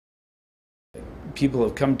people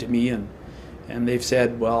have come to me and they've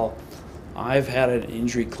said, well, I've had an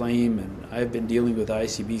injury claim and I've been dealing with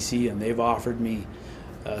ICBC and they've offered me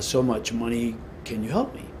so much money, can you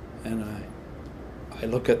help me? And I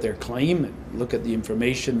look at their claim and look at the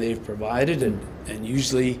information they've provided, and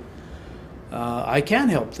usually I can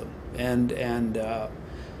help them. And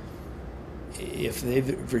if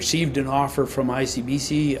they've received an offer from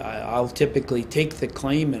ICBC, I'll typically take the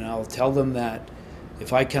claim and I'll tell them that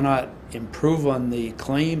if I cannot improve on the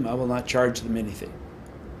claim, I will not charge them anything.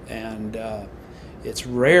 And it's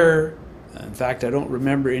rare. In fact, I don't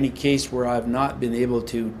remember any case where I've not been able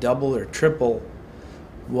to double or triple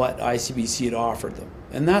what ICBC had offered them.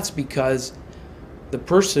 And that's because the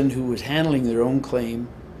person who was handling their own claim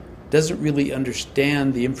doesn't really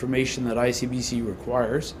understand the information that ICBC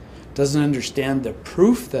requires, doesn't understand the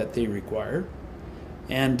proof that they require,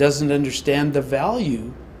 and doesn't understand the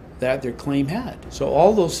value that their claim had. So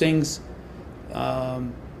all those things,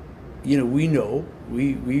 we know.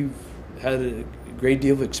 We've had a great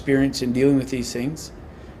deal of experience in dealing with these things,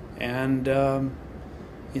 and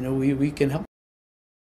we can help.